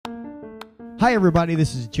Hi everybody,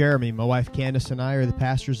 this is Jeremy. My wife Candace and I are the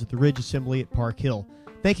pastors at the Ridge Assembly at Park Hill.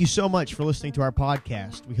 Thank you so much for listening to our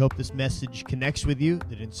podcast. We hope this message connects with you,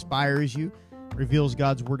 that inspires you, reveals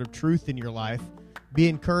God's word of truth in your life. Be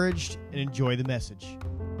encouraged and enjoy the message.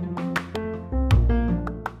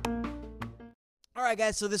 All right,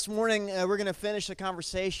 guys, so this morning we're going to finish a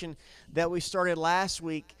conversation that we started last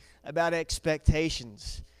week about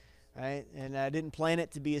expectations, right? And I didn't plan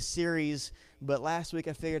it to be a series, but last week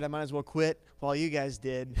I figured I might as well quit while you guys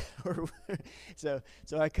did. so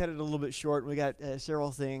I cut it a little bit short. We got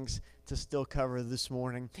several things to still cover this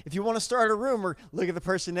morning. If you want to start a rumor, look at the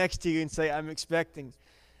person next to you and say, I'm expecting.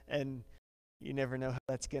 And you never know how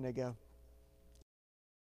that's going to go.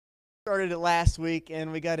 Started it last week,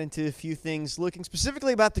 and we got into a few things looking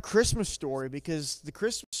specifically about the Christmas story, because the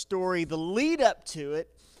Christmas story, the lead up to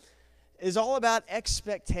it, is all about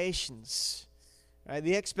expectations. Right?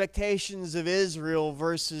 The expectations of Israel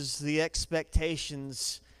versus the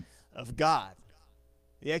expectations of God.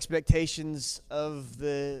 The expectations of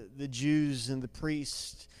the Jews and the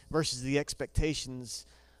priests versus the expectations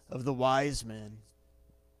of the wise men.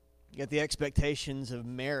 You got the expectations of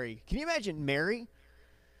Mary. Can you imagine Mary?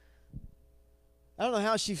 I don't know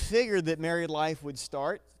how she figured that married life would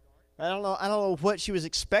start. I don't know what she was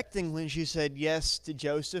expecting when she said yes to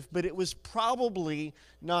Joseph, but it was probably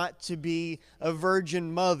not to be a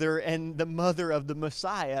virgin mother and the mother of the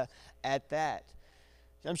Messiah at that.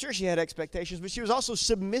 I'm sure she had expectations, but she was also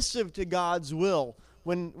submissive to God's will.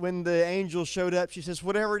 When the angel showed up, she says,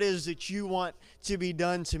 whatever it is that you want to be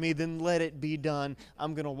done to me, then let it be done.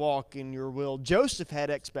 I'm going to walk in your will. Joseph had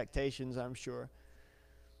expectations, I'm sure.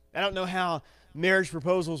 I don't know how marriage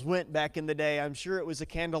proposals went back in the day. I'm sure it was a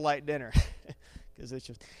candlelight dinner.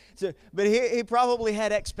 But he probably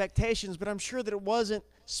had expectations, but I'm sure that it wasn't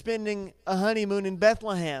spending a honeymoon in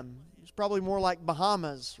Bethlehem. It was probably more like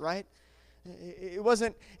Bahamas, right?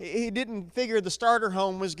 He didn't figure the starter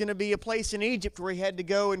home was going to be a place in Egypt where he had to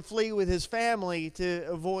go and flee with his family to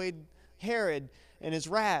avoid Herod and his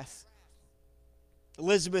wrath.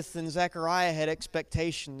 Elizabeth and Zechariah had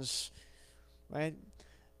expectations, right?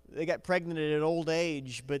 They got pregnant at an old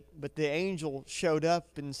age, but the angel showed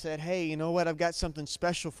up and said, hey, you know what? I've got something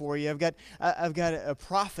special for you. I've got a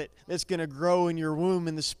prophet that's going to grow in your womb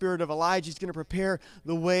in the spirit of Elijah. He's going to prepare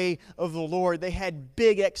the way of the Lord. They had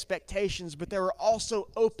big expectations, but they were also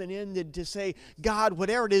open-ended to say, God,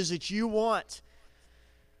 whatever it is that you want.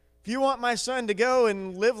 If you want my son to go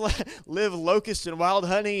and live locusts and wild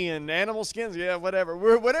honey and animal skins, yeah, whatever.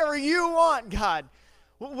 Whatever you want, God.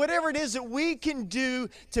 Whatever it is that we can do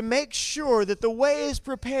to make sure that the way is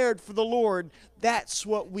prepared for the Lord, that's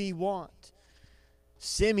what we want.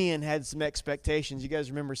 Simeon had some expectations. You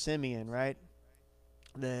guys remember Simeon, right?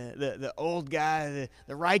 The old guy,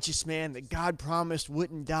 the righteous man that God promised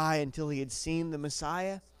wouldn't die until he had seen the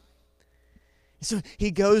Messiah. So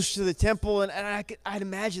he goes to the temple, and I'd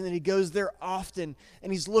imagine that he goes there often,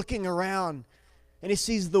 and he's looking around. And he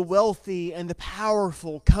sees the wealthy and the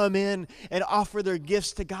powerful come in and offer their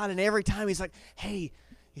gifts to God. And every time he's like, hey,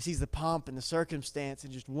 he sees the pomp and the circumstance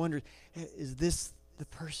and just wonders, is this the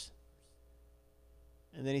person?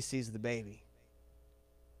 And then he sees the baby.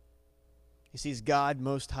 He sees God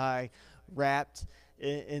Most High wrapped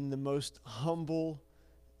in the most humble,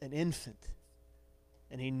 an infant.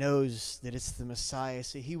 And he knows that it's the Messiah.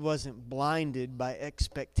 See, he wasn't blinded by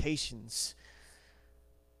expectations.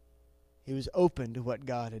 He was open to what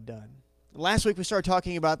God had done. Last week we started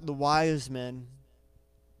talking about the wise men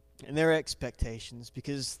and their expectations,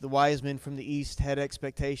 because the wise men from the east had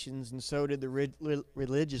expectations, and so did the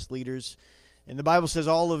religious leaders. And the Bible says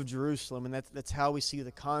all of Jerusalem, and that's how we see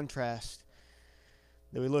the contrast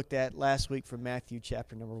that we looked at last week from Matthew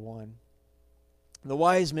chapter number 1. The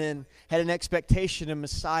wise men had an expectation of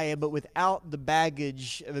Messiah, but without the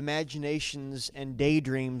baggage of imaginations and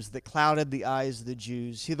daydreams that clouded the eyes of the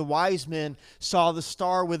Jews. See, the wise men saw the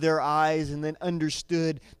star with their eyes and then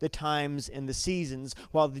understood the times and the seasons,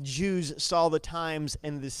 while the Jews saw the times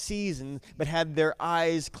and the seasons, but had their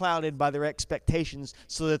eyes clouded by their expectations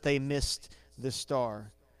so that they missed the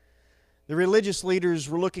star. The religious leaders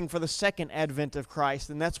were looking for the second advent of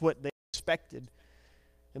Christ, and that's what they expected.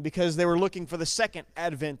 And because they were looking for the second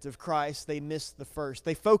advent of Christ, they missed the first.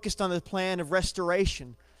 They focused on the plan of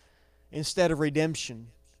restoration instead of redemption.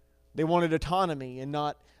 They wanted autonomy and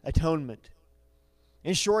not atonement.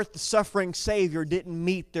 In short, the suffering Savior didn't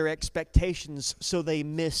meet their expectations, so they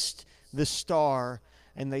missed the star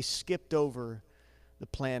and they skipped over the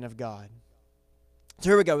plan of God. So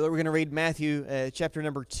here we go. We're going to read Matthew chapter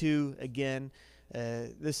number 2 again.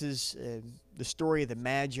 This is the story of the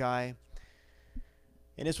Magi.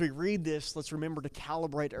 And as we read this, let's remember to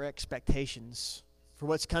calibrate our expectations for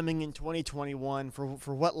what's coming in 2021,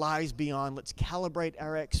 for what lies beyond. Let's calibrate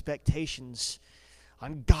our expectations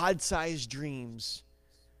on God-sized dreams,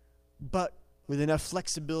 but with enough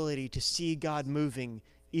flexibility to see God moving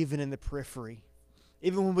even in the periphery.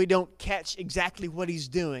 Even when we don't catch exactly what He's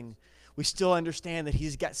doing, we still understand that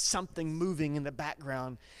He's got something moving in the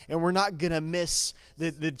background, and we're not going to miss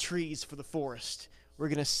the trees for the forest. We're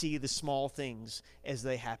going to see the small things as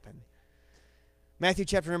they happen. Matthew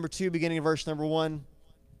chapter number 2, beginning of verse number 1.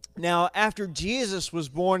 Now, after Jesus was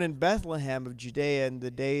born in Bethlehem of Judea in the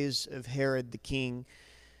days of Herod the king,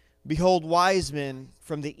 behold, wise men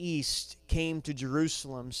from the east came to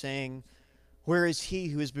Jerusalem, saying, Where is he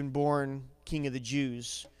who has been born King of the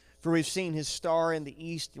Jews? For we've seen his star in the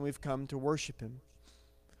east, and we've come to worship him.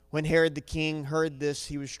 When Herod the king heard this,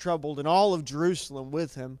 he was troubled, and all of Jerusalem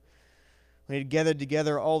with him. When he had gathered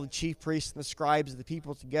together all the chief priests and the scribes of the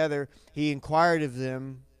people together, he inquired of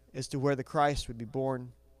them as to where the Christ would be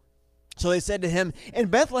born. So they said to him, In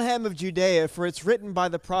Bethlehem of Judea, for it's written by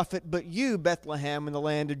the prophet, But you, Bethlehem, in the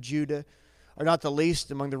land of Judah, are not the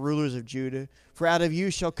least among the rulers of Judah, for out of you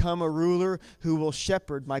shall come a ruler who will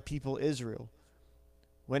shepherd my people Israel.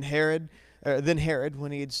 Then Herod,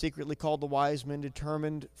 when he had secretly called the wise men,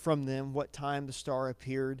 determined from them what time the star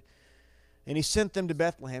appeared. And he sent them to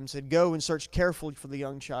Bethlehem, said, Go and search carefully for the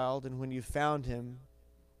young child, and when you've found him,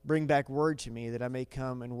 bring back word to me, that I may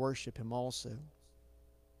come and worship him also.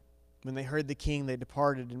 When they heard the king, they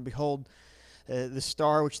departed, and behold, the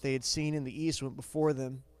star which they had seen in the east went before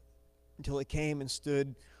them, until it came and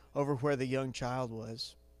stood over where the young child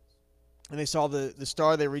was. And they saw the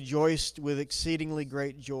star, they rejoiced with exceedingly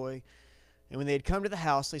great joy. And when they had come to the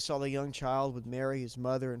house, they saw the young child with Mary, his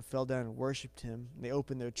mother, and fell down and worshipped him. And they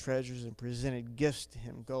opened their treasures and presented gifts to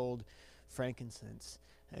him, gold, frankincense,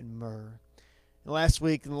 and myrrh. And last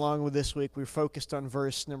week, and along with this week, we focused on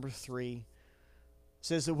verse number 3. It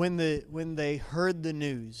says that when they heard the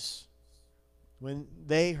news,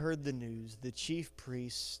 the chief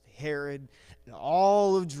priests, Herod, and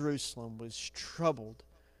all of Jerusalem was troubled,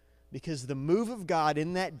 because the move of God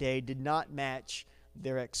in that day did not match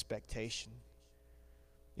their expectation.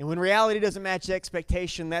 And when reality doesn't match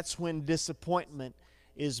expectation, that's when disappointment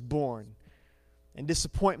is born. And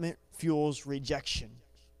disappointment fuels rejection.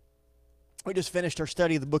 We just finished our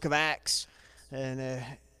study of the book of Acts, and it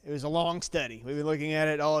was a long study. We've been looking at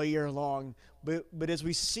it all year long. But as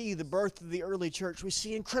we see the birth of the early church, we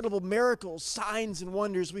see incredible miracles, signs, and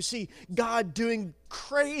wonders. We see God doing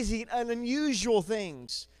crazy and unusual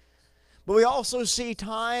things. But we also see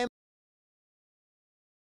time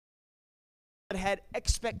that had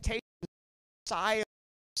expectations. Messiah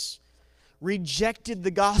rejected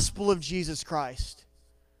the gospel of Jesus Christ.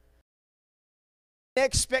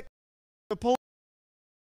 Expect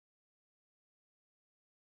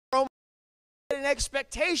an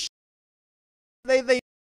expectation.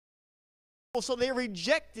 So they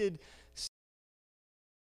rejected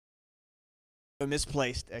a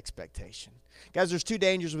misplaced expectation. Guys, there's two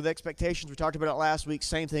dangers with expectations. We talked about it last week.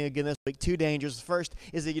 Same thing again this week. Two dangers. The first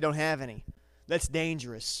is that you don't have any. That's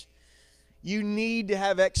dangerous. You need to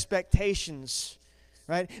have expectations,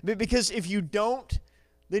 right? Because if you don't,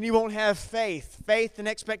 then you won't have faith. Faith and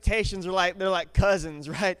expectations are like cousins,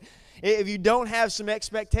 right? If you don't have some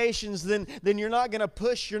expectations, then you're not going to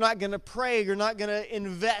push, you're not going to pray, you're not going to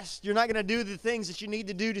invest, you're not going to do the things that you need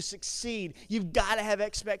to do to succeed. You've got to have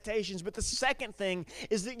expectations. But the second thing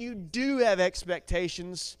is that you do have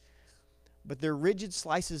expectations, but they're rigid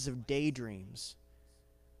slices of daydreams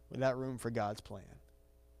without room for God's plan.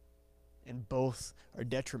 And both are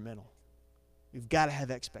detrimental. We've got to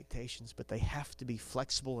have expectations, but they have to be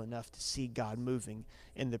flexible enough to see God moving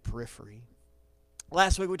in the periphery.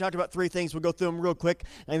 Last week we talked about three things. We'll go through them real quick,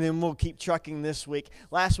 and then we'll keep trucking this week.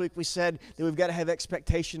 Last week we said that we've got to have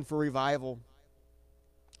expectation for revival.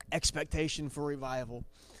 Expectation for revival.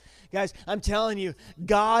 Guys, I'm telling you,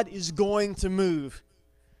 God is going to move.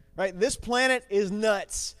 Right? This planet is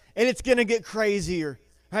nuts, and it's going to get crazier.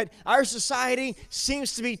 Right? Our society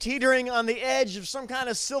seems to be teetering on the edge of some kind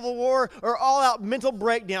of civil war or all-out mental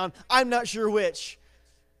breakdown. I'm not sure which.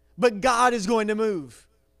 But God is going to move.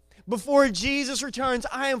 Before Jesus returns,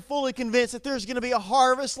 I am fully convinced that there's going to be a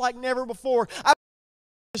harvest like never before. I want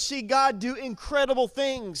to see God do incredible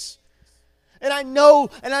things. And I know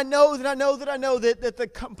that the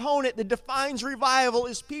component that defines revival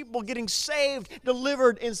is people getting saved,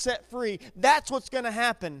 delivered, and set free. That's what's going to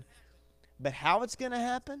happen. But how it's going to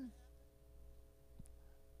happen,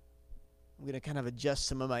 I'm going to kind of adjust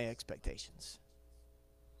some of my expectations.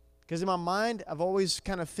 Because in my mind, I've always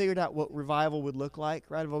kind of figured out what revival would look like,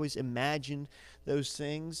 right? I've always imagined those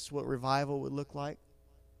things, what revival would look like.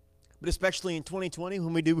 But especially in 2020,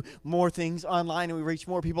 when we do more things online and we reach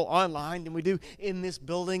more people online than we do in this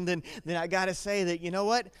building, then I got to say that, you know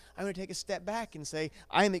what? I'm going to take a step back and say,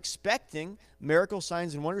 I am expecting miracles,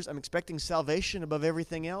 signs, and wonders. I'm expecting salvation above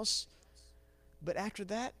everything else. But after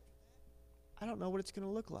that, I don't know what it's going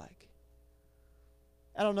to look like.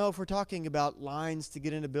 I don't know if we're talking about lines to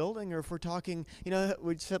get in a building, or if we're talking,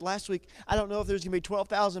 we said last week, I don't know if there's going to be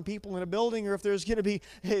 12,000 people in a building, or if there's going to be,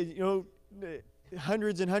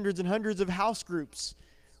 hundreds and hundreds and hundreds of house groups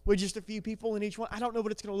with just a few people in each one. I don't know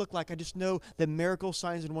what it's going to look like. I just know the miracles,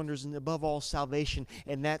 signs, and wonders, and above all, salvation,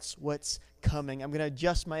 and that's what's coming. I'm going to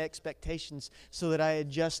adjust my expectations so that I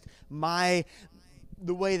adjust the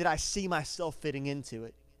way that I see myself fitting into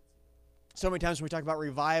it. So many times when we talk about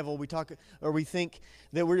revival, we think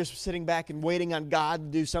that we're just sitting back and waiting on God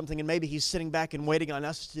to do something, and maybe He's sitting back and waiting on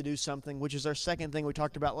us to do something, which is our second thing we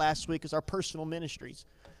talked about last week, is our personal ministries.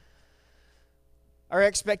 Our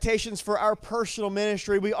expectations for our personal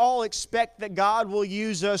ministry. We all expect that God will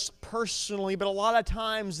use us personally, but a lot of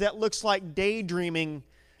times that looks like daydreaming.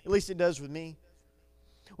 At least it does with me.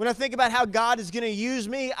 When I think about how God is going to use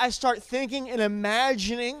me, I start thinking and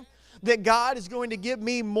imagining that God is going to give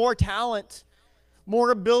me more talent, more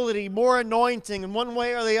ability, more anointing in one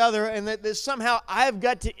way or the other, and that somehow I've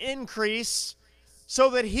got to increase so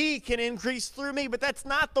that He can increase through me. But that's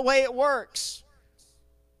not the way it works.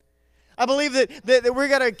 I believe that we're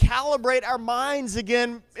going to calibrate our minds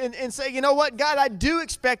again and say, you know what, God, I do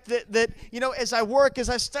expect that as I work, as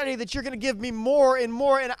I study, that you're going to give me more and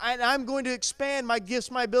more, and I'm going to expand my gifts,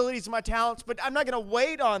 my abilities, my talents, but I'm not going to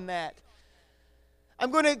wait on that. I'm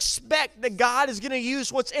going to expect that God is going to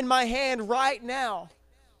use what's in my hand right now.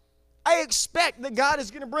 I expect that God is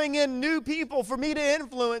going to bring in new people for me to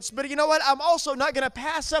influence, but you know what, I'm also not going to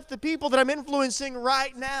pass up the people that I'm influencing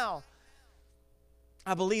right now.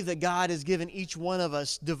 I believe that God has given each one of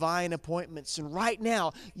us divine appointments. And right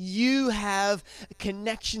now, you have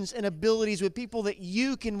connections and abilities with people that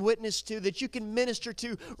you can witness to, that you can minister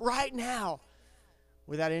to right now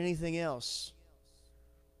without anything else.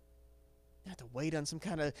 You don't have to wait on some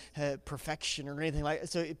kind of perfection or anything like that.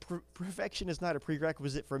 So perfection is not a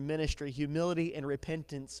prerequisite for ministry. Humility and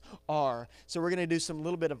repentance are. So we're going to do some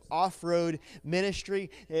little bit of off-road ministry,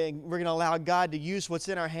 and we're going to allow God to use what's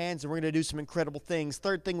in our hands, and we're going to do some incredible things.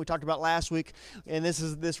 Third thing we talked about last week, and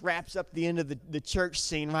this wraps up the end of the church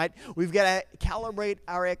scene, right? We've got to calibrate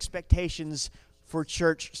our expectations for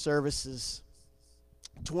church services.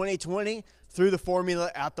 2020 threw the formula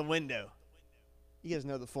out the window. You guys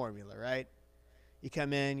know the formula, right? You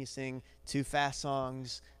come in, you sing 2 fast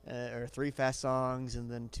songs, or 3 fast songs, and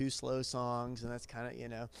then 2 slow songs, and that's kind of,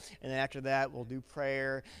 And then after that, we'll do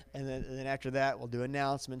prayer, and then after that, we'll do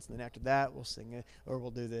announcements, and then after that, we'll sing, or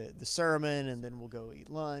we'll do the sermon, and then we'll go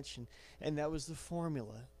eat lunch, and that was the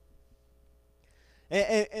formula.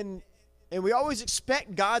 And we always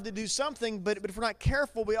expect God to do something, but if we're not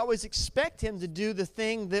careful, we always expect Him to do the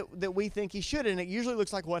thing that we think He should, and it usually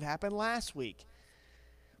looks like what happened last week.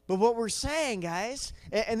 But what we're saying, guys,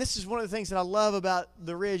 and this is one of the things that I love about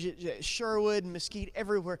the Ridge at Sherwood and Mesquite,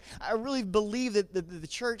 everywhere, I really believe that the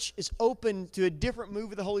church is open to a different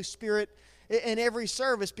move of the Holy Spirit in every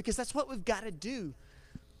service, because that's what we've got to do.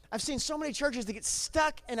 I've seen so many churches that get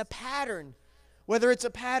stuck in a pattern, whether it's a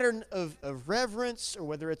pattern of reverence, or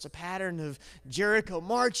whether it's a pattern of Jericho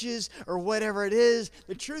marches, or whatever it is.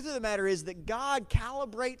 The truth of the matter is that God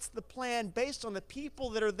calibrates the plan based on the people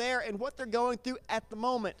that are there and what they're going through at the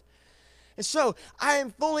moment. And so I am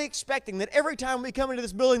fully expecting that every time we come into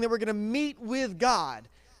this building that we're going to meet with God.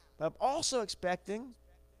 But I'm also expecting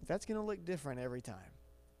that's going to look different every time.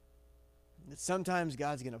 That sometimes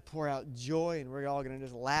God's going to pour out joy, and we're all going to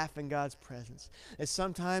just laugh in God's presence. That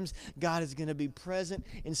sometimes God is going to be present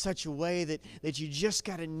in such a way that you just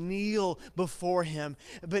got to kneel before Him.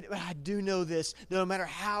 But I do know this, that no matter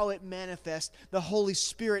how it manifests, the Holy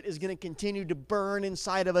Spirit is going to continue to burn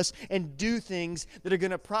inside of us and do things that are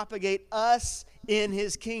going to propagate us in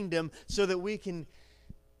His kingdom so that we can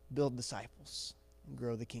build disciples and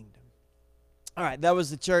grow the kingdom. All right, that was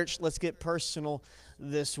the church. Let's get personal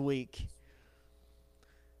this week.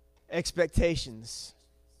 Expectations.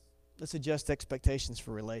 Let's adjust expectations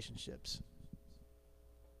for relationships.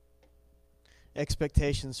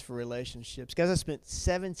 Expectations for relationships. Guys, I spent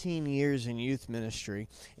 17 years in youth ministry,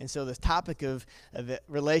 and so the topic of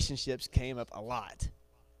relationships came up a lot.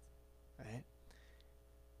 Right?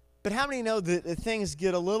 But how many know that things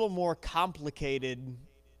get a little more complicated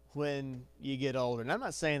when you get older? And I'm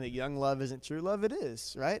not saying that young love isn't true love. It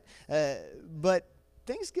is, right? But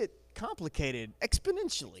things get complicated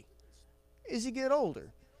exponentially as you get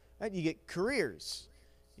older. Right? You get careers.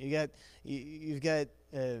 You've got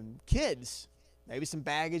kids. Maybe some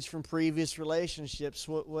baggage from previous relationships,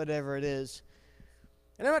 whatever it is.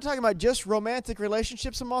 And I'm not talking about just romantic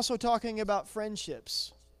relationships. I'm also talking about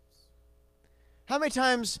friendships. How many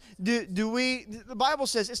times do we, the Bible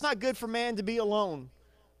says it's not good for man to be alone.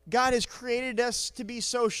 God has created us to be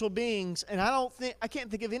social beings, and I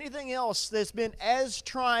can't think of anything else that's been as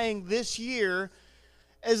trying this year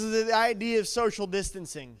as the idea of social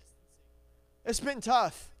distancing. It's been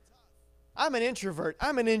tough. I'm an introvert.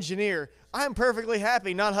 I'm an engineer. I'm perfectly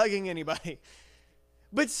happy not hugging anybody.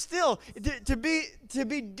 But still, to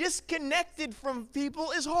be disconnected from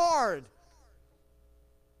people is hard.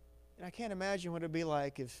 And I can't imagine what it would be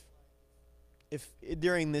like if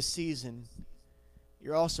during this season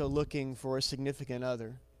you're also looking for a significant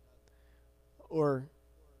other, or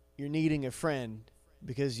you're needing a friend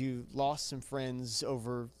because you lost some friends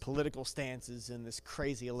over political stances in this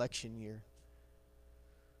crazy election year.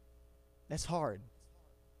 That's hard.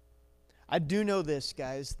 I do know this,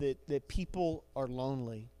 guys, that people are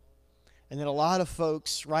lonely, and that a lot of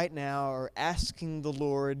folks right now are asking the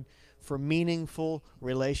Lord for meaningful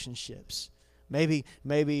relationships.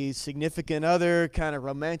 Maybe significant other, kind of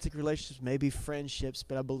romantic relationships, maybe friendships,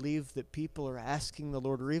 but I believe that people are asking the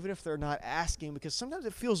Lord, or even if they're not asking, because sometimes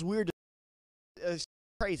it feels weird,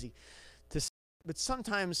 crazy, but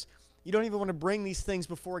sometimes you don't even want to bring these things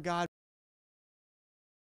before God.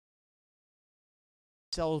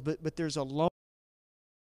 But there's a loneliness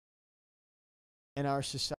in our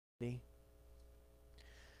society.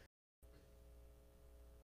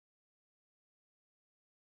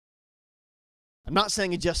 I'm not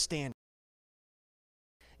saying a just stand.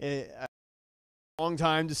 A long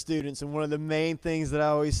time to students, and one of the main things that I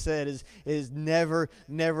always said is never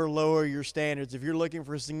lower your standards. If you're looking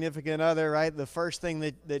for a significant other, right, the first thing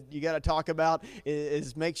that you got to talk about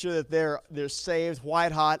is make sure that they're saved,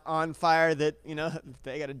 white hot, on fire, that, you know, if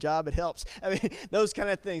they got a job, it helps. I mean, those kind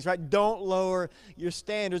of things, right? Don't lower your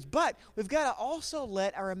standards. But we've got to also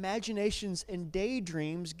let our imaginations and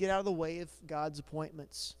daydreams get out of the way of God's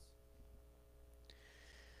appointments.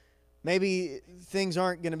 Maybe things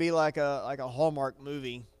aren't going to be like a Hallmark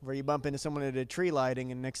movie where you bump into someone at a tree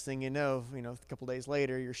lighting, and next thing you know, a couple days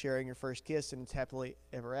later, you're sharing your first kiss and it's happily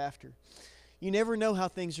ever after. You never know how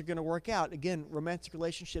things are going to work out. Again, romantic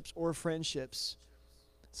relationships or friendships.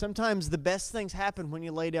 Sometimes the best things happen when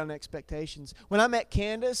you lay down expectations. When I met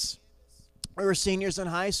Candace, we were seniors in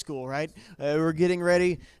high school, right? We were getting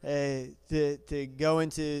ready to go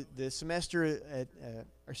into the semester at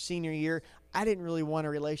our senior year. I didn't really want a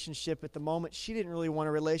relationship at the moment. She didn't really want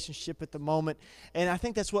a relationship at the moment. And I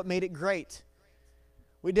think that's what made it great.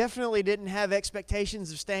 We definitely didn't have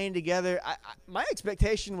expectations of staying together. My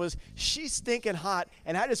expectation was she's stinking hot,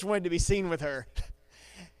 and I just wanted to be seen with her.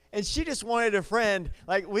 And she just wanted a friend.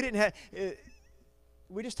 Like, we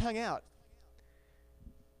just hung out.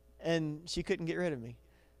 And she couldn't get rid of me.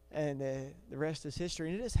 And the rest is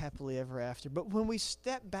history, and it is happily ever after. But when we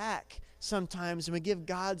step back sometimes and we give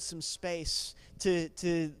God some space to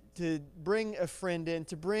bring a friend in,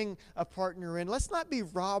 to bring a partner in, let's not be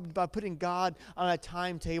robbed by putting God on a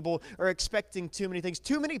timetable or expecting too many things.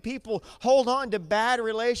 Too many people hold on to bad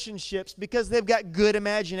relationships because they've got good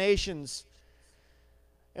imaginations.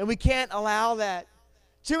 And we can't allow that.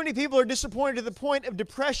 Too many people are disappointed to the point of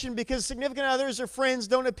depression because significant others or friends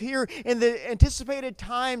don't appear in the anticipated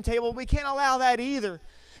timetable. We can't allow that either.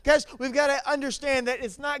 Guys, we've got to understand that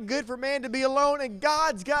it's not good for man to be alone, and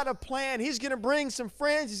God's got a plan. He's going to bring some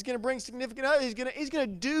friends. He's going to bring significant others. He's going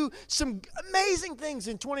to do some amazing things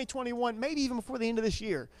in 2021, maybe even before the end of this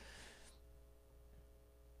year.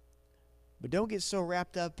 But don't get so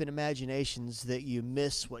wrapped up in imaginations that you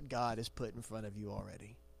miss what God has put in front of you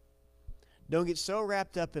already. Don't get so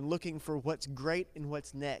wrapped up in looking for what's great and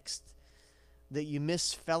what's next that you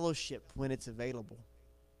miss fellowship when it's available.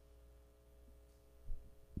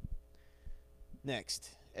 Next,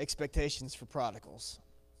 expectations for prodigals.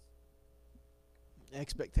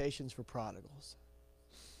 Expectations for prodigals.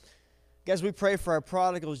 Guys, we pray for our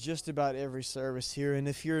prodigals just about every service here. And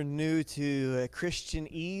if you're new to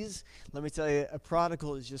Christianese, let me tell you, a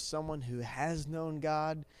prodigal is just someone who has known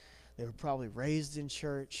God. They were probably raised in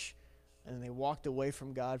church, and they walked away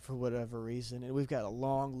from God for whatever reason. And we've got a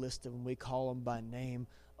long list of them. We call them by name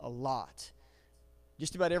a lot.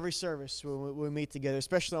 Just about every service when we meet together,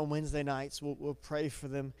 especially on Wednesday nights, we'll pray for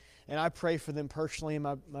them. And I pray for them personally in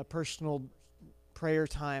my personal prayer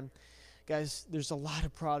time. Guys, there's a lot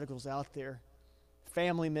of prodigals out there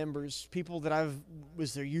family members, people that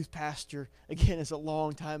was their youth pastor. Again, it's a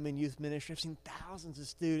long time in youth ministry. I've seen thousands of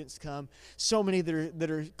students come, so many that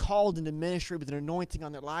are called into ministry with an anointing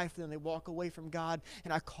on their life, and then they walk away from God,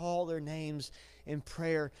 and I call their names in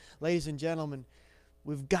prayer. Ladies and gentlemen,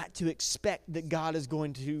 we've got to expect that God is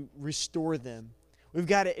going to restore them. We've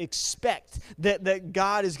got to expect that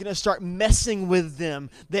God is going to start messing with them,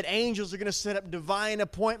 that angels are going to set up divine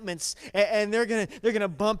appointments, and they're going to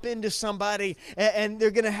bump into somebody, and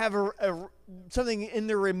they're going to have something in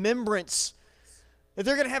their remembrance, that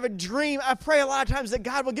they're going to have a dream. I pray a lot of times that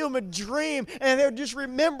God will give them a dream, and they'll just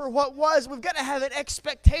remember what was. We've got to have an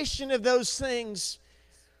expectation of those things.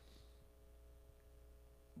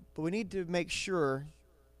 But we need to make sure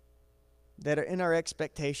that are in our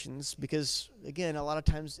expectations, because, again, a lot of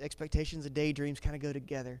times expectations and daydreams kind of go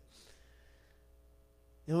together.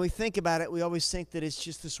 And when we think about it, we always think that it's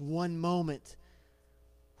just this one moment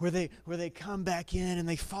where they come back in and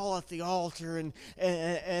they fall at the altar, and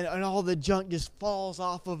all the junk just falls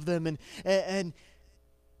off of them. But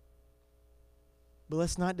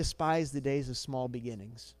let's not despise the days of small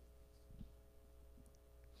beginnings.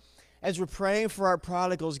 As we're praying for our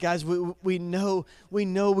prodigals, guys, we know what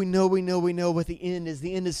the end is.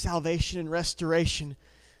 The end is salvation and restoration.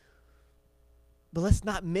 But let's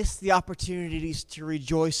not miss the opportunities to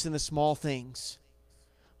rejoice in the small things.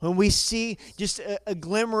 When we see just a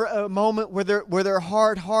glimmer, a moment where their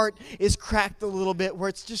hard heart is cracked a little bit, where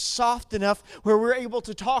it's just soft enough, where we're able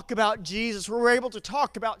to talk about Jesus, where we're able to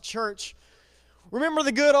talk about church. Remember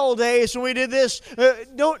the good old days when we did this.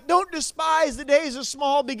 Don't despise the days of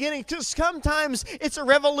small beginnings, because sometimes it's a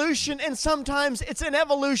revolution and sometimes it's an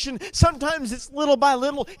evolution. Sometimes it's little by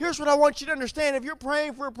little. Here's what I want you to understand. If you're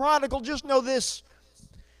praying for a prodigal, just know this.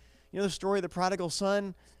 You know the story of the prodigal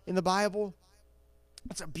son in the Bible?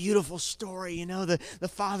 It's a beautiful story. You know, the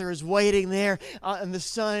father is waiting there and the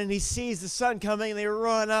son, and he sees the son coming, and they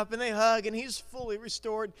run up and they hug, and he's fully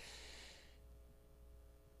restored.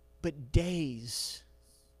 But days,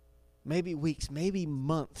 maybe weeks, maybe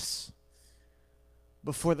months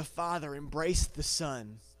before the father embraced the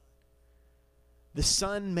son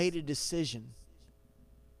made a decision.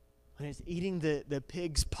 When he was eating the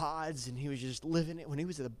pig's pods and he was just living it, when he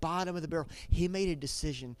was at the bottom of the barrel, he made a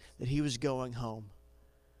decision that he was going home.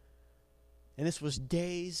 And this was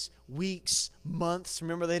days, weeks, months.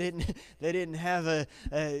 Remember, they didn't have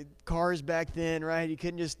cars back then, right? You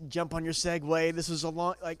couldn't just jump on your Segway. This was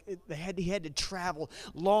he had to travel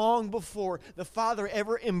long before the father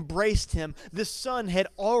ever embraced him. The son had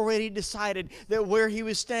already decided that where he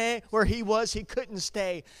was staying, he couldn't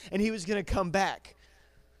stay, and he was going to come back.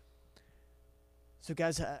 So,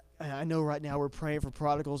 guys, I know right now we're praying for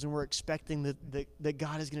prodigals, and we're expecting that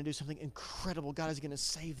God is going to do something incredible. God is going to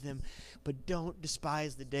save them. But don't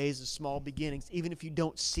despise the days of small beginnings. Even if you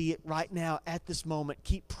don't see it right now at this moment,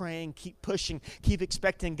 keep praying, keep pushing, keep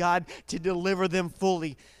expecting God to deliver them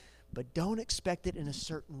fully. But don't expect it in a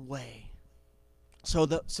certain way, so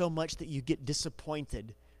much that you get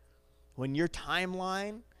disappointed when your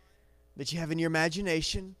timeline that you have in your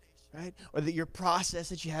imagination, right, or that your process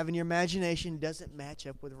that you have in your imagination doesn't match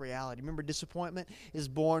up with reality. Remember, disappointment is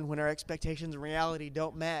born when our expectations and reality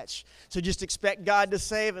don't match. So just expect God to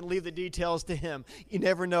save and leave the details to Him. You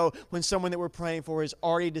never know when someone that we're praying for has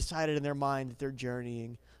already decided in their mind that they're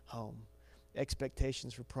journeying home.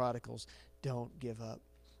 Expectations for prodigals. Don't give up.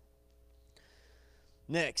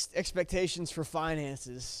 Next, expectations for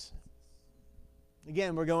finances.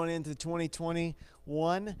 Again, we're going into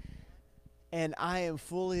 2021. And I am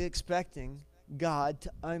fully expecting God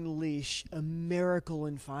to unleash a miracle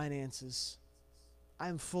in finances. I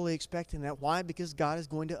am fully expecting that. Why? Because God is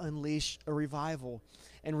going to unleash a revival.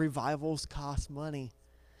 And revivals cost money.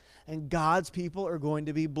 And God's people are going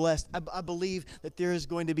to be blessed. I believe that there is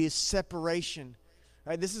going to be a separation.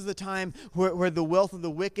 Right? This is the time where the wealth of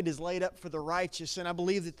the wicked is laid up for the righteous. And I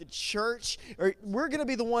believe that the church, we're going to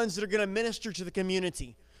be the ones that are going to minister to the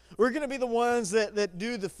community. We're going to be the ones that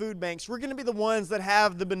do the food banks. We're going to be the ones that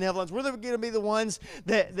have the benevolence. We're going to be the ones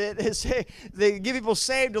that say they get people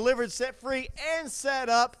saved, delivered, set free, and set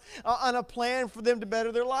up on a plan for them to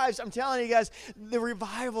better their lives. I'm telling you guys, the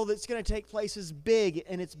revival that's going to take place is big,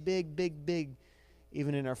 and it's big, big, big,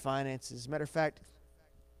 even in our finances. As a matter of fact,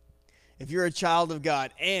 if you're a child of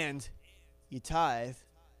God and you tithe,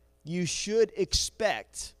 you should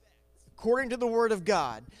expect, according to the Word of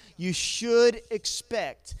God, you should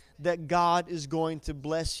expect that God is going to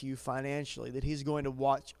bless you financially, that He's going to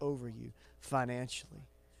watch over you financially.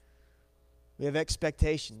 We have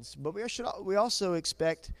expectations, but we also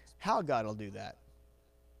expect how God will do that.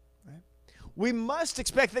 Right? we must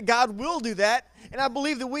expect that God will do that. And I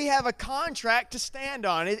believe that we have a contract to stand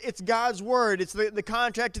on. It's God's word. It's the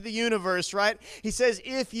contract of the universe, right? He says,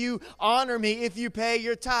 if you honor me, if you pay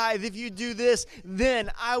your tithe, if you do this, then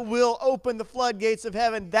I will open the floodgates of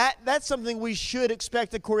heaven. That's something we should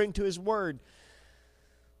expect according to his word.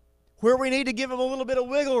 Where we need to give him a little bit of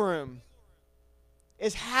wiggle room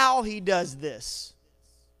is how he does this.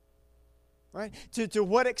 Right? To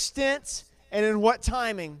what extent and in what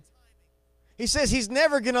timing. He says he's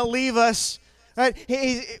never going to leave us. Right?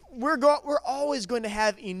 We're always going to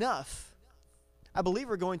have enough. I believe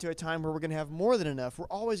we're going to a time where we're going to have more than enough. We're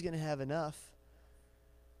always going to have enough.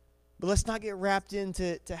 But let's not get wrapped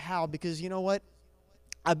into how, because you know what?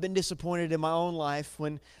 I've been disappointed in my own life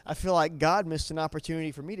when I feel like God missed an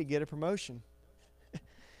opportunity for me to get a promotion.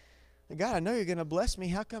 God, I know you're going to bless me.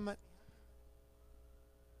 How come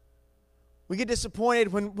we get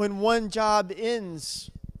disappointed when one job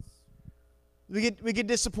ends. We get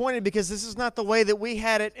disappointed because this is not the way that we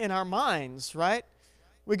had it in our minds, right?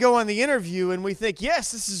 We go on the interview and we think,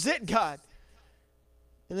 yes, this is it, God.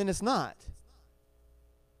 And then it's not.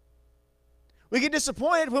 We get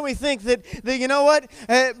disappointed when we think that you know what,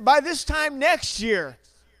 by this time next year,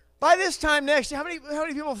 how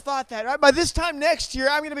many people have thought that, right? By this time next year,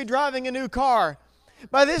 I'm going to be driving a new car.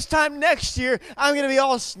 By this time next year, I'm going to be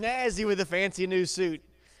all snazzy with a fancy new suit.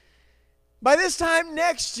 By this time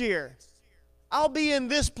next year, I'll be in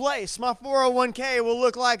this place. My 401k will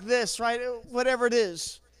look like this, right? Whatever it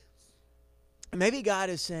is. Maybe God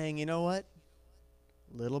is saying, you know what?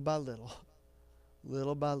 Little by little.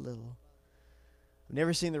 I've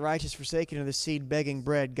never seen the righteous forsaken or the seed begging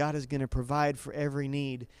bread. God is going to provide for every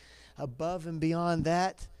need. Above and beyond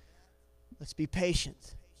that, let's be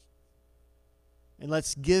patient. And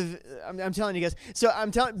let's give, I'm telling you guys,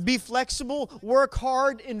 be flexible, work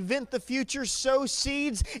hard, invent the future, sow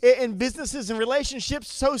seeds in businesses and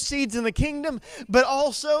relationships, sow seeds in the kingdom, but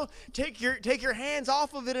also take your hands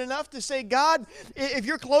off of it enough to say, God, if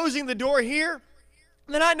you're closing the door here,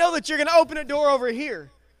 then I know that you're going to open a door over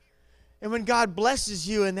here. And when God blesses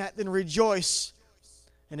you in that, then rejoice.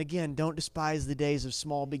 And again, don't despise the days of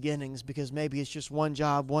small beginnings, because maybe it's just one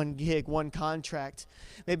job, one gig, one contract.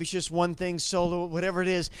 Maybe it's just one thing solo, whatever it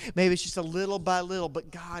is. Maybe it's just a little by little, but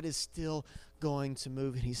God is still going to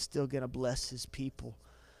move and he's still going to bless his people.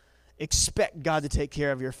 Expect God to take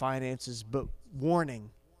care of your finances, but warning,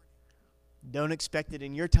 don't expect it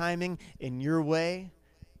in your timing, in your way,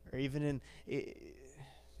 or even in...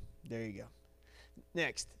 There you go.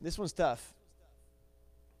 Next, this one's tough.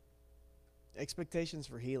 Expectations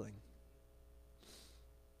for healing.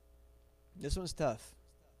 This one's tough.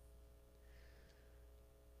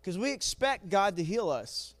 Because we expect God to heal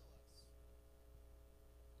us.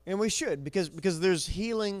 And we should, because there's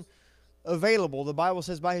healing available. The Bible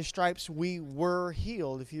says by his stripes we were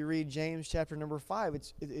healed. If you read James chapter number 5,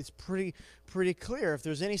 it's pretty clear. If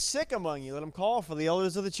there's any sick among you, let them call for the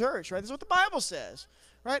elders of the church. Right? That's what the Bible says.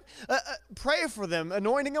 Right? Pray for them,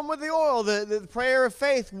 anointing them with the oil. The prayer of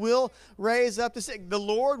faith will raise up the sick. The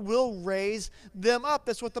Lord will raise them up.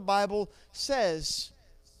 That's what the Bible says.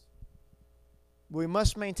 We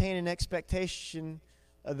must maintain an expectation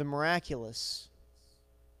of the miraculous.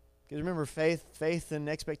 Because remember, faith and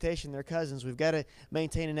expectation, they're cousins. We've got to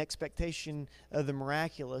maintain an expectation of the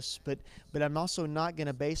miraculous. But I'm also not going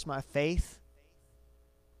to base my faith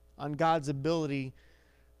on God's ability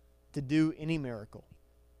to do any miracle.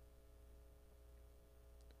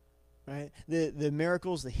 Right? The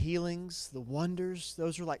miracles, the healings, the wonders,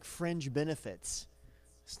 those are like fringe benefits.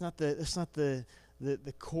 It's not the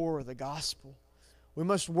core of the gospel. We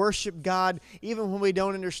must worship God even when we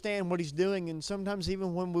don't understand what he's doing, and sometimes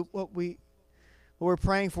even when what we're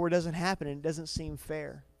praying for doesn't happen and it doesn't seem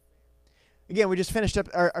fair. Again, we just finished up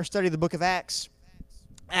our study of the book of Acts.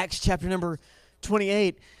 Acts chapter number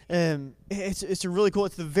 28. It's a really cool.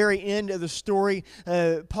 It's the very end of the story.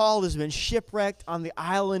 Paul has been shipwrecked on the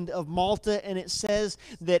island of Malta, and it says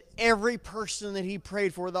that every person that he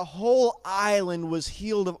prayed for, the whole island was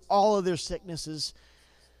healed of all of their sicknesses.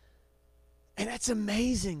 And that's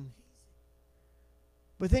amazing.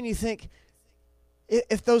 But then you think,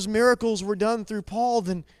 if those miracles were done through Paul,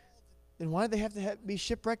 then why did they have to be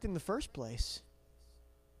shipwrecked in the first place?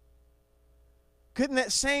 Couldn't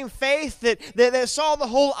that same faith that saw the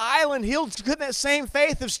whole island healed, couldn't that same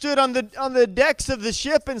faith have stood on the decks of the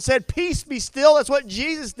ship and said, "Peace, be still"? That's what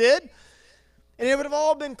Jesus did. And it would have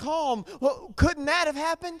all been calm. Well, couldn't that have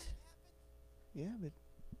happened? Yeah, but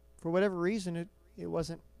for whatever reason, it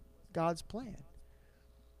wasn't God's plan.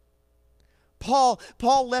 Paul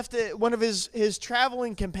left one of his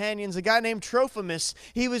traveling companions, a guy named Trophimus.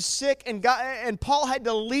 He was sick, and Paul had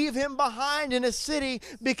to leave him behind in a city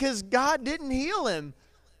because God didn't heal him.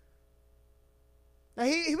 Now,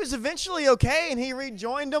 he was eventually okay, and he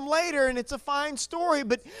rejoined them later, and it's a fine story.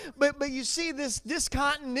 But you see this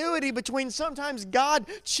discontinuity between sometimes God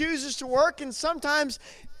chooses to work and sometimes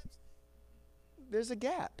there's a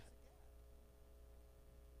gap.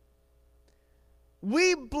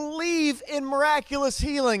 We believe in miraculous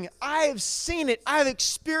healing. I have seen it. I've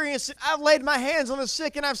experienced it. I've laid my hands on the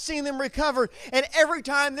sick and I've seen them recover. And every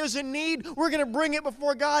time there's a need, we're going to bring it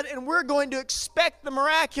before God and we're going to expect the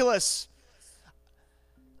miraculous.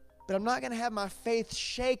 But I'm not going to have my faith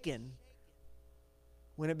shaken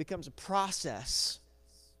when it becomes a process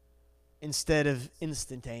instead of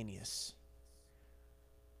instantaneous.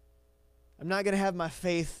 I'm not going to have my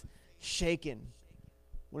faith shaken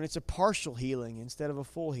when it's a partial healing instead of a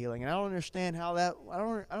full healing. And I don't understand how that, I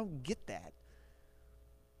don't get that.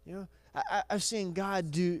 You know, I've seen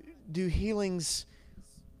God do healings,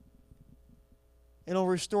 and He'll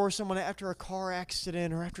restore someone after a car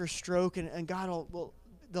accident or after a stroke, and God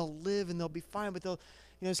they'll live and they'll be fine, but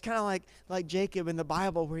it's kind of like Jacob in the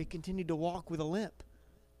Bible where he continued to walk with a limp.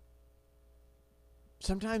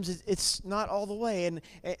 Sometimes it's not all the way,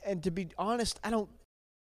 and to be honest, I don't.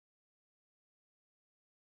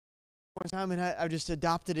 One time, and I've just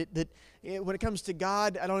adopted it that when it comes to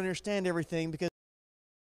God, I don't understand everything because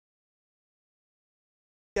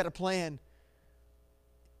He's got a plan.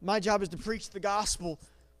 My job is to preach the gospel,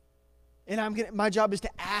 and my job is to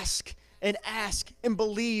ask and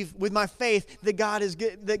believe with my faith that God is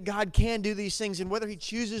good, that God can do these things, and whether He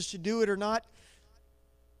chooses to do it or not,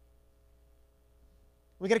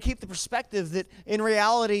 we got to keep the perspective that in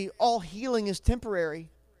reality, all healing is temporary.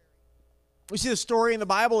 We see the story in the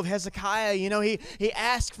Bible of Hezekiah. You know, he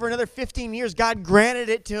asked for another 15 years. God granted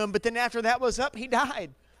it to him, but then after that was up, he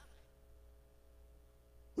died.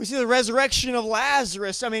 We see the resurrection of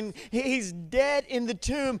Lazarus. I mean, he's dead in the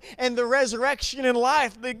tomb, and the resurrection in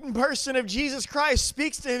life, the person of Jesus Christ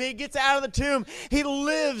speaks to him. He gets out of the tomb. He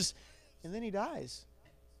lives, and then he dies.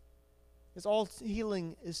 Because all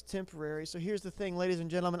healing is temporary. So here's the thing, ladies and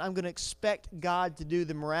gentlemen. I'm going to expect God to do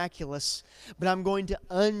the miraculous, but I'm going to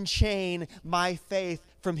unchain my faith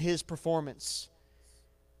from His performance.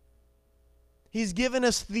 He's given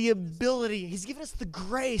us the ability, He's given us the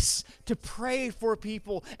grace to pray for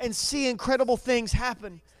people and see incredible things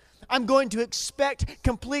happen. I'm going to expect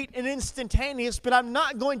complete and instantaneous, but I'm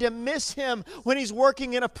not going to miss Him when He's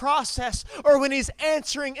working in a process or when He's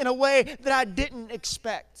answering in a way that I didn't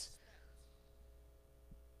expect.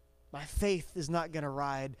 My faith is not going to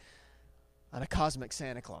ride on a cosmic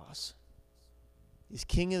Santa Claus. He's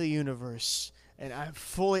King of the universe, and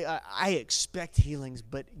I expect healings,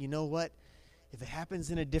 but you know what? If it happens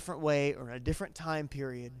in a different way or in a different time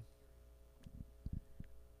period,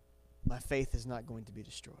 my faith is not going to be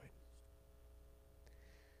destroyed.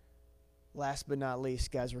 Last but not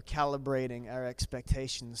least, guys, we're calibrating our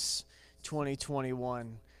expectations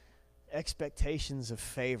 2021. Expectations of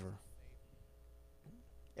favor.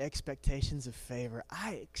 Expectations of favor.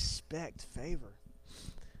 I expect favor.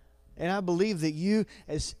 And I believe that you,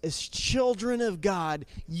 as children of God,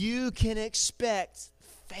 you can expect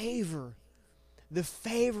favor. The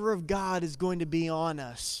favor of God is going to be on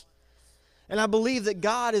us. And I believe that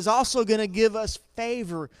God is also going to give us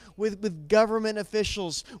favor with government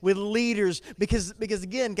officials, with leaders, because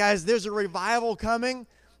again, guys, there's a revival coming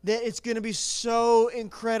that it's going to be so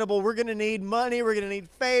incredible. We're going to need money. We're going to need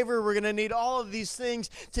favor. We're going to need all of these things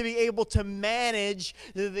to be able to manage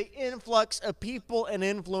the influx of people and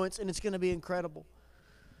influence, and it's going to be incredible.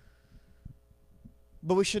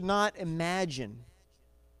 But we should not imagine,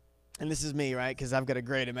 and this is me, right, because I've got a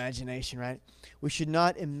great imagination, right? We should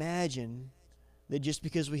not imagine that just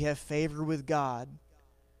because we have favor with God,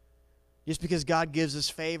 just because God gives us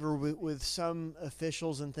favor with some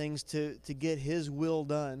officials and things to get His will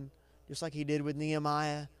done, just like He did with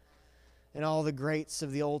Nehemiah and all the greats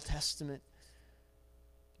of the Old Testament,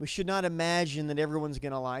 we should not imagine that everyone's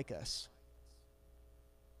going to like us.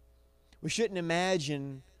 We shouldn't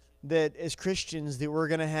imagine that as Christians that we're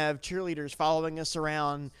going to have cheerleaders following us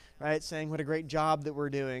around, right, saying what a great job that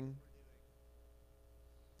we're doing.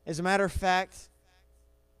 As a matter of fact,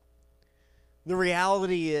 the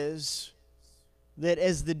reality is that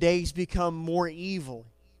as the days become more evil,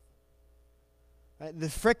 right,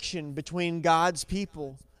 the friction between God's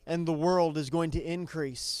people and the world is going to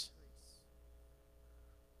increase.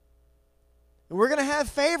 And we're going to have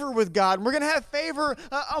favor with God. And we're going to have favor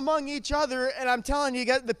among each other. And I'm telling you,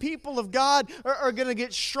 the people of God are going to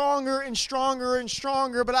get stronger and stronger and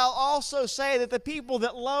stronger. But I'll also say that the people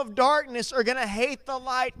that love darkness are going to hate the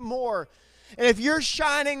light more. And if you're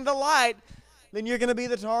shining the light, then you're going to be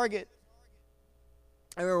the target.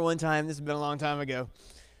 I remember one time, this has been a long time ago,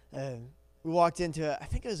 we walked into, I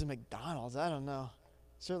think it was a McDonald's, I don't know.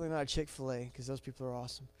 Certainly not a Chick-fil-A, because those people are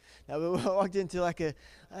awesome. Now, we walked into like a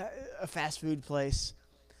fast food place,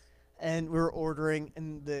 and we were ordering,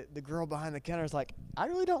 and the girl behind the counter was like, I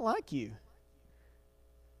really don't like you.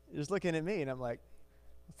 Just looking at me, and I'm like,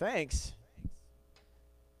 thanks.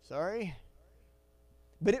 Sorry.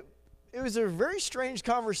 But it was a very strange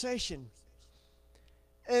conversation.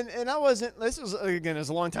 And I wasn't, this was, again, it was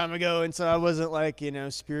a long time ago, and so I wasn't like,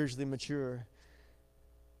 spiritually mature.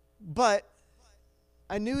 But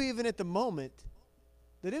I knew even at the moment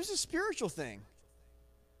that it was a spiritual thing.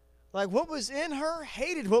 Like what was in her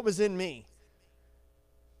hated what was in me.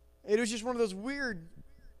 It was just one of those weird.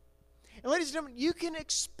 And ladies and gentlemen, you can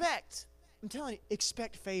expect, I'm telling you,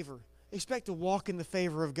 expect favor. Expect to walk in the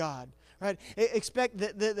favor of God. Right? Expect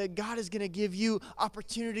that God is going to give you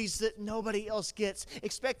opportunities that nobody else gets.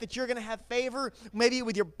 Expect that you're going to have favor, maybe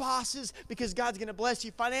with your bosses, because God's going to bless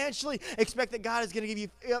you financially. Expect that God is going to give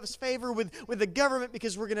you favor with the government,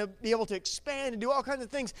 because we're going to be able to expand and do all kinds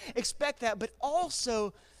of things. Expect that, but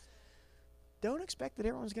also don't expect that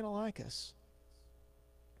everyone's going to like us.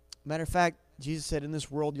 Matter of fact, Jesus said, in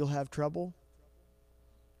this world you'll have trouble.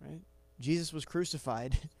 Right? Jesus was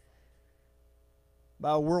crucified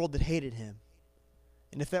by a world that hated him.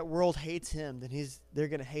 And if that world hates him, then they're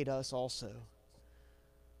going to hate us also.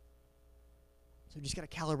 So we just got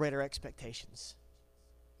to calibrate our expectations.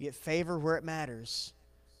 You get favor where it matters,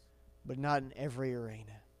 but not in every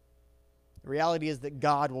arena. The reality is that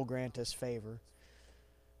God will grant us favor,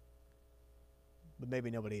 but maybe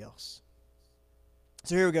nobody else.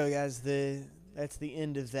 So here we go, guys. That's the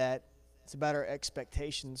end of that. It's about our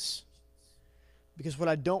expectations. Because what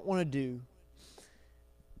I don't want to do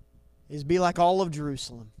is be like all of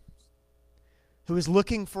Jerusalem, who is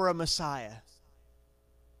looking for a Messiah,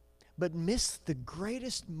 but missed the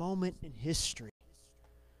greatest moment in history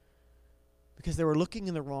because they were looking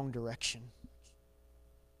in the wrong direction.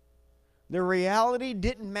 Their reality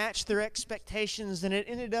didn't match their expectations, and it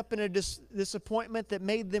ended up in a disappointment that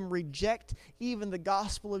made them reject even the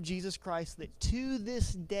gospel of Jesus Christ, that to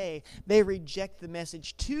this day they reject the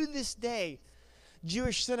message. To this day,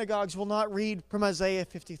 Jewish synagogues will not read from Isaiah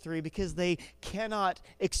 53 because they cannot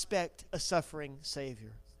expect a suffering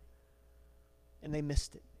Savior. And they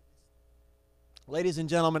missed it. Ladies and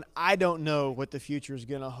gentlemen, I don't know what the future is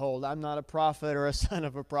going to hold. I'm not a prophet or a son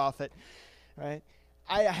of a prophet, right?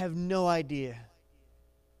 I have no idea.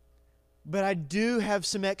 But I do have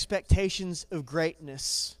some expectations of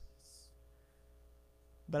greatness.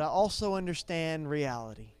 But I also understand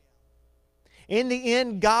reality. In the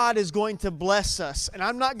end, God is going to bless us. And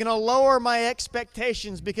I'm not going to lower my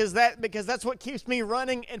expectations because that's what keeps me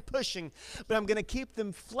running and pushing. But I'm going to keep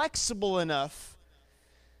them flexible enough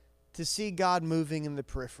to see God moving in the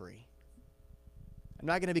periphery. I'm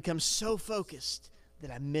not going to become so focused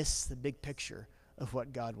that I miss the big picture of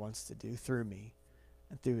what God wants to do through me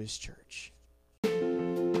and through His church.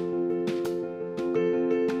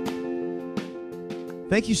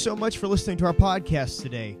 Thank you so much for listening to our podcast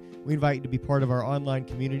today. We invite you to be part of our online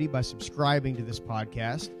community by subscribing to this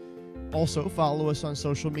podcast. Also, follow us on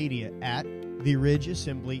social media at The Ridge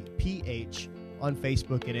Assembly PH on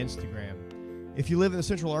Facebook and Instagram. If you live in the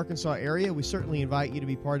Central Arkansas area, we certainly invite you to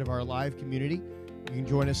be part of our live community. You can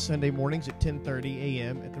join us Sunday mornings at 10:30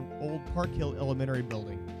 a.m. at the old Park Hill Elementary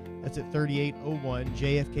Building. That's at 3801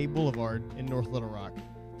 JFK Boulevard in North Little Rock.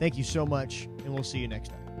 Thank you so much, and we'll see you next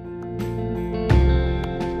time.